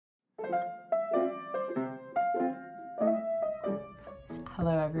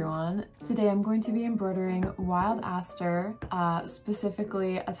Hello everyone. Today I'm going to be embroidering wild aster,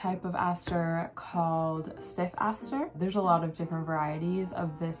 specifically a type of aster called stiff aster. There's a lot of different varieties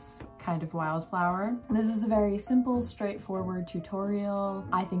of this kind of wildflower. This is a very simple, straightforward tutorial.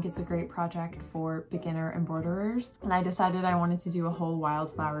 I think it's a great project for beginner embroiderers, and I decided I wanted to do a whole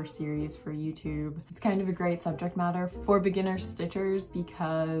wildflower series for YouTube. It's kind of a great subject matter for beginner stitchers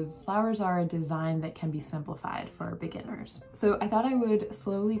because flowers are a design that can be simplified for beginners. So I thought I would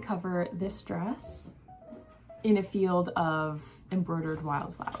slowly cover this dress in a field of embroidered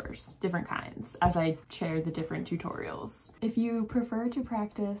wildflowers, different kinds, as I share the different tutorials. If you prefer to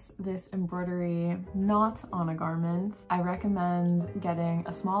practice this embroidery not on a garment, I recommend getting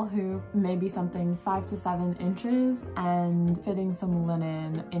a small hoop, maybe something 5 to 7 inches, and fitting some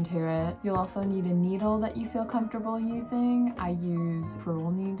linen into it. You'll also need a needle that you feel comfortable using. I use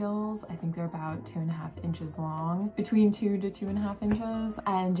crewel needles. I think they're about 2.5 inches long, between 2 to 2.5 inches.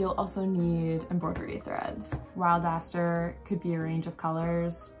 And you'll also need embroidery threads. Wild aster could be a range of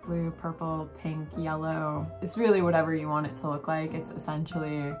colors: blue, purple, pink, yellow. It's really whatever you want it to look like. It's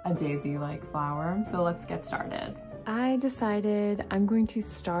essentially a daisy-like flower. So let's get started. I decided I'm going to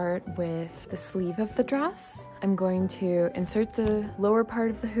start with the sleeve of the dress. I'm going to insert the lower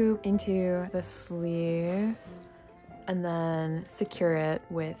part of the hoop into the sleeve and then secure it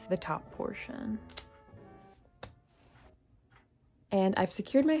with the top portion. And I've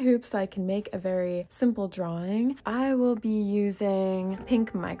secured my hoop so I can make a very simple drawing. I will be using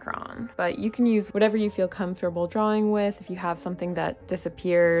pink micron, but you can use whatever you feel comfortable drawing with. If you have something that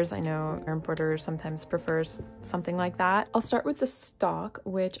disappears, I know our embroiderer sometimes prefers something like that. I'll start with the stalk,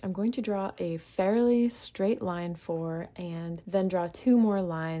 which I'm going to draw a fairly straight line for, and then draw 2 more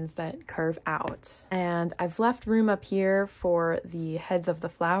lines that curve out. And I've left room up here for the heads of the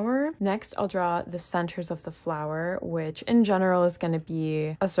flower. Next, I'll draw the centers of the flower, which in general is going to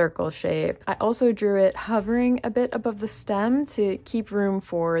be a circle shape. I also drew it hovering a bit above the stem to keep room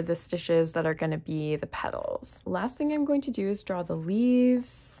for the stitches that are going to be the petals. Last thing I'm going to do is draw the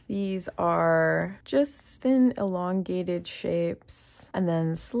leaves. These are just thin elongated shapes, and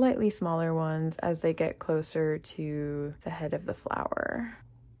then slightly smaller ones as they get closer to the head of the flower.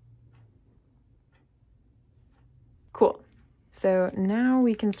 Cool. So now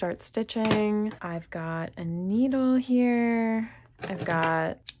we can start stitching. I've got a needle here. I've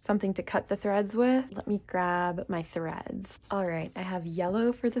got something to cut the threads with. Let me grab my threads. All right, I have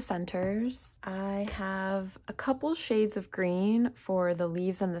yellow for the centers. I have a couple shades of green for the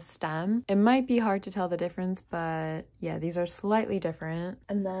leaves and the stem. It might be hard to tell the difference, but yeah, these are slightly different.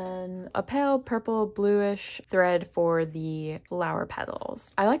 And then a pale purple bluish thread for the flower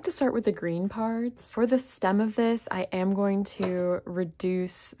petals. I like to start with the green parts. For the stem of this, I am going to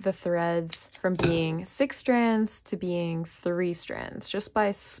reduce the threads from being 6 strands to being 3 strands, just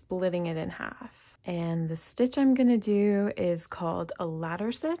by splitting it in half. And the stitch I'm gonna do is called a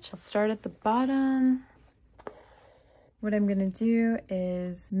ladder stitch. I'll start at the bottom. What I'm gonna do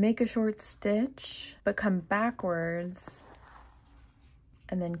is make a short stitch, but come backwards,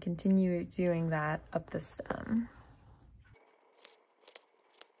 and then continue doing that up the stem.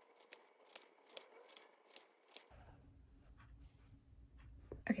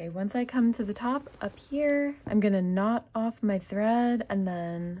 Okay, once I come to the top up here, I'm gonna knot off my thread and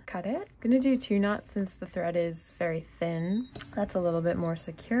then cut it. I'm gonna do 2 knots since the thread is very thin. That's a little bit more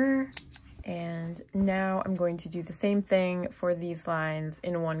secure. And now I'm going to do the same thing for these lines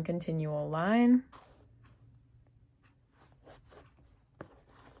in one continual line.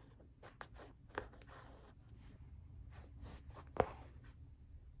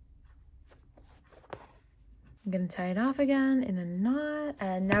 I'm gonna tie it off again in a knot,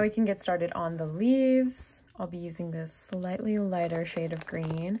 and now we can get started on the leaves. I'll be using this slightly lighter shade of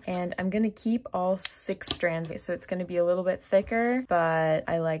green, and I'm gonna keep all 6 strands, so it's gonna be a little bit thicker, but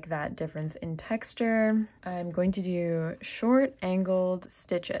I like that difference in texture. I'm going to do short angled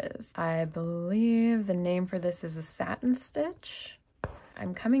stitches. I believe the name for this is a satin stitch.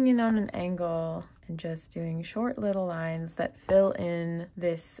 I'm coming in on an angle and just doing short little lines that fill in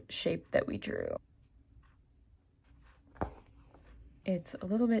this shape that we drew. It's a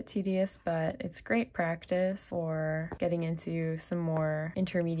little bit tedious, but it's great practice for getting into some more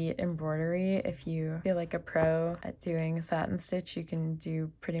intermediate embroidery. If you feel like a pro at doing a satin stitch, you can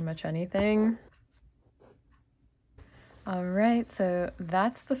do pretty much anything. All right, so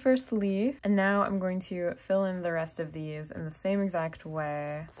that's the first leaf, and now I'm going to fill in the rest of these in the same exact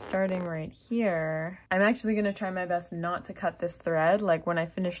way, starting right here. I'm actually going to try my best not to cut this thread. Like when I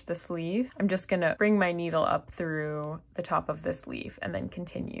finish this leaf, I'm just going to bring my needle up through the top of this leaf and then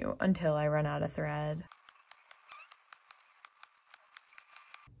continue until I run out of thread.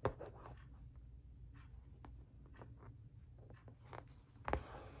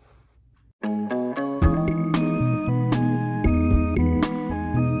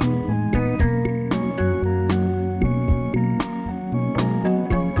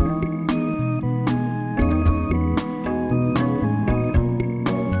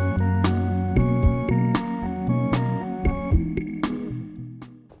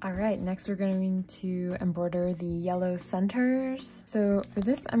 Next we're going to embroider the yellow centers. So for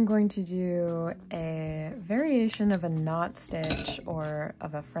this I'm going to do a variation of a knot stitch or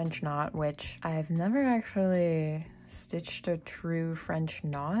of a French knot, which I've never actually stitched a true French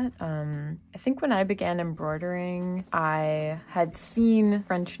knot. I think when I began embroidering, I had seen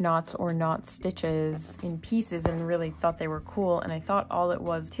French knots or knot stitches in pieces and really thought they were cool, and I thought all it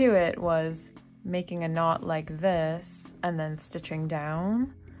was to it was making a knot like this and then stitching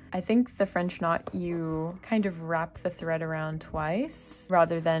down. I think the French knot, you kind of wrap the thread around twice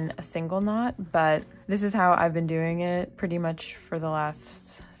rather than a single knot, but this is how I've been doing it pretty much for the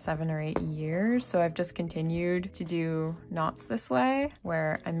last 7 or 8 years. So I've just continued to do knots this way,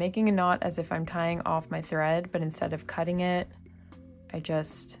 where I'm making a knot as if I'm tying off my thread, but instead of cutting it, I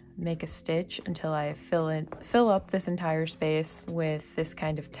just make a stitch until I fill up this entire space with this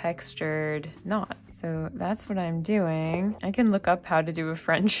kind of textured knot. So that's what I'm doing. I can look up how to do a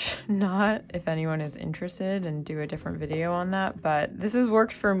French knot if anyone is interested and do a different video on that, but this has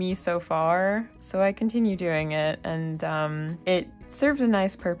worked for me so far, so I continue doing it, and it serves a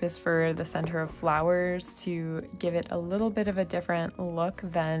nice purpose for the center of flowers to give it a little bit of a different look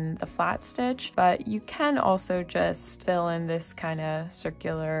than the flat stitch, but you can also just fill in this kind of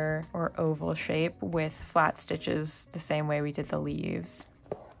circular or oval shape with flat stitches the same way we did the leaves.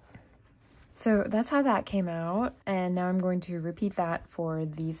 So that's how that came out, and now I'm going to repeat that for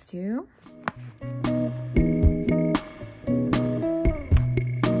these two.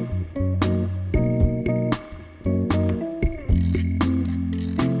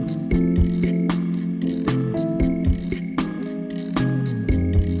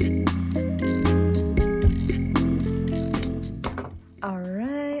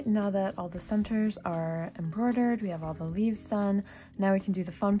 Now that all the centers are embroidered, we have all the leaves done, now we can do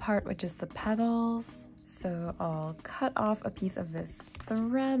the fun part, which is the petals. So I'll cut off a piece of this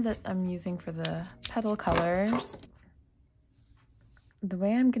thread that I'm using for the petal colors. The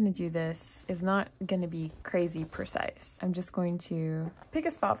way I'm going to do this is not going to be crazy precise. I'm just going to pick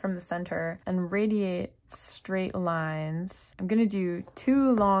a spot from the center and radiate straight lines. I'm going to do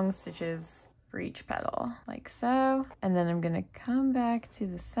 2 long stitches for each petal, like so, and then I'm gonna come back to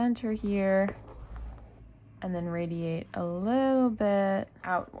the center here and then radiate a little bit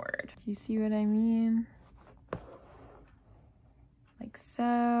outward. Do you see what I mean? Like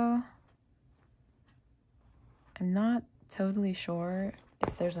so. I'm not totally sure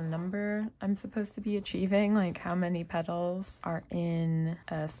if there's a number I'm supposed to be achieving, like how many petals are in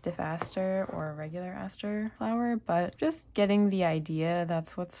a stiff aster or a regular aster flower, but just getting the idea.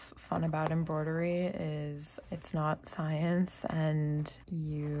 That's what's fun about embroidery, is it's not science and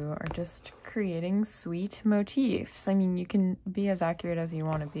you are just creating sweet motifs. I mean, you can be as accurate as you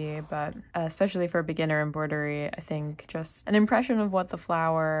want to be, but especially for beginner embroidery, I think just an impression of what the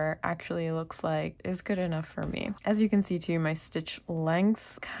flower actually looks like is good enough for me. As you can see too, my stitch length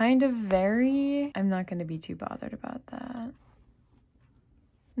kind of vary. I'm not going to be too bothered about that.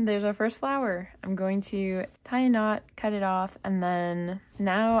 There's our first flower. I'm going to tie a knot, cut it off, and then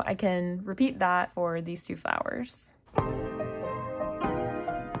now I can repeat that for these 2 flowers.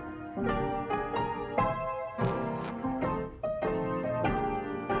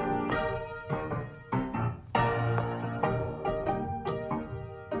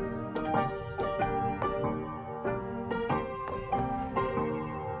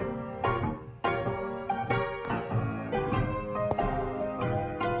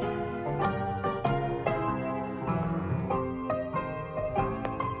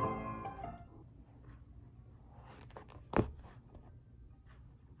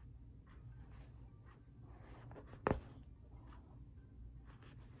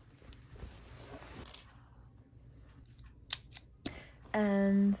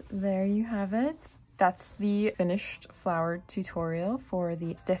 And there you have it. That's the finished flower tutorial for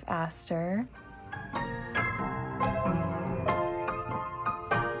the stiff aster.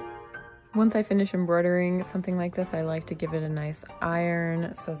 Once I finish embroidering something like this, I like to give it a nice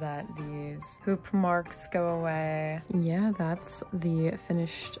iron so that these hoop marks go away. Yeah, that's the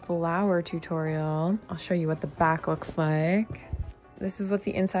finished flower tutorial. I'll show you what the back looks like. This is what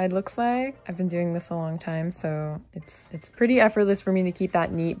the inside looks like. I've been doing this a long time, so it's pretty effortless for me to keep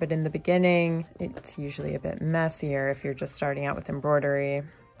that neat, but in the beginning, it's usually a bit messier if you're just starting out with embroidery.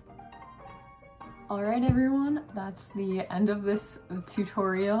 All right, everyone, that's the end of this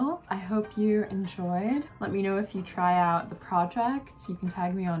tutorial. I hope you enjoyed. Let me know if you try out the project. You can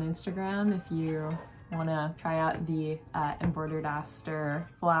tag me on Instagram if you want to try out the embroidered aster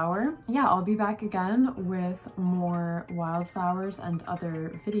flower. Yeah, I'll be back again with more wildflowers and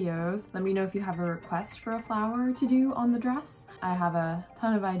other videos. Let me know if you have a request for a flower to do on the dress. I have a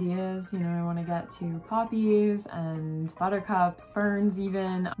ton of ideas. You know, I want to get to poppies and buttercups, ferns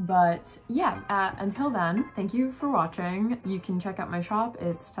even. But yeah, until then, thank you for watching. You can check out my shop.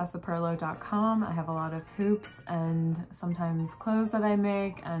 It's tessaperlo.com. I have a lot of hoops and sometimes clothes that I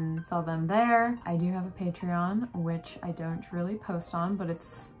make and sell them there. I do have a Patreon, which I don't really post on, but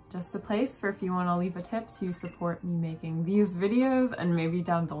it's just a place for if you want to leave a tip to support me making these videos, and maybe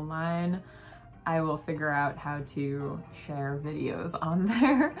down the line I will figure out how to share videos on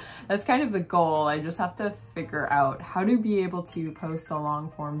there. That's kind of the goal. I just have to figure out how to be able to post a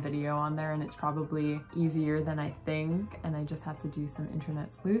long form video on there, and it's probably easier than I think, and I just have to do some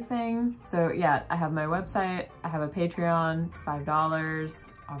internet sleuthing. So yeah, I have my website, I have a Patreon, it's $5,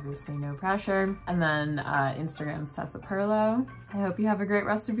 obviously no pressure, and then Instagram's Tessa Perlo. I hope you have a great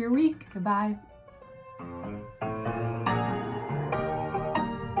rest of your week. Goodbye.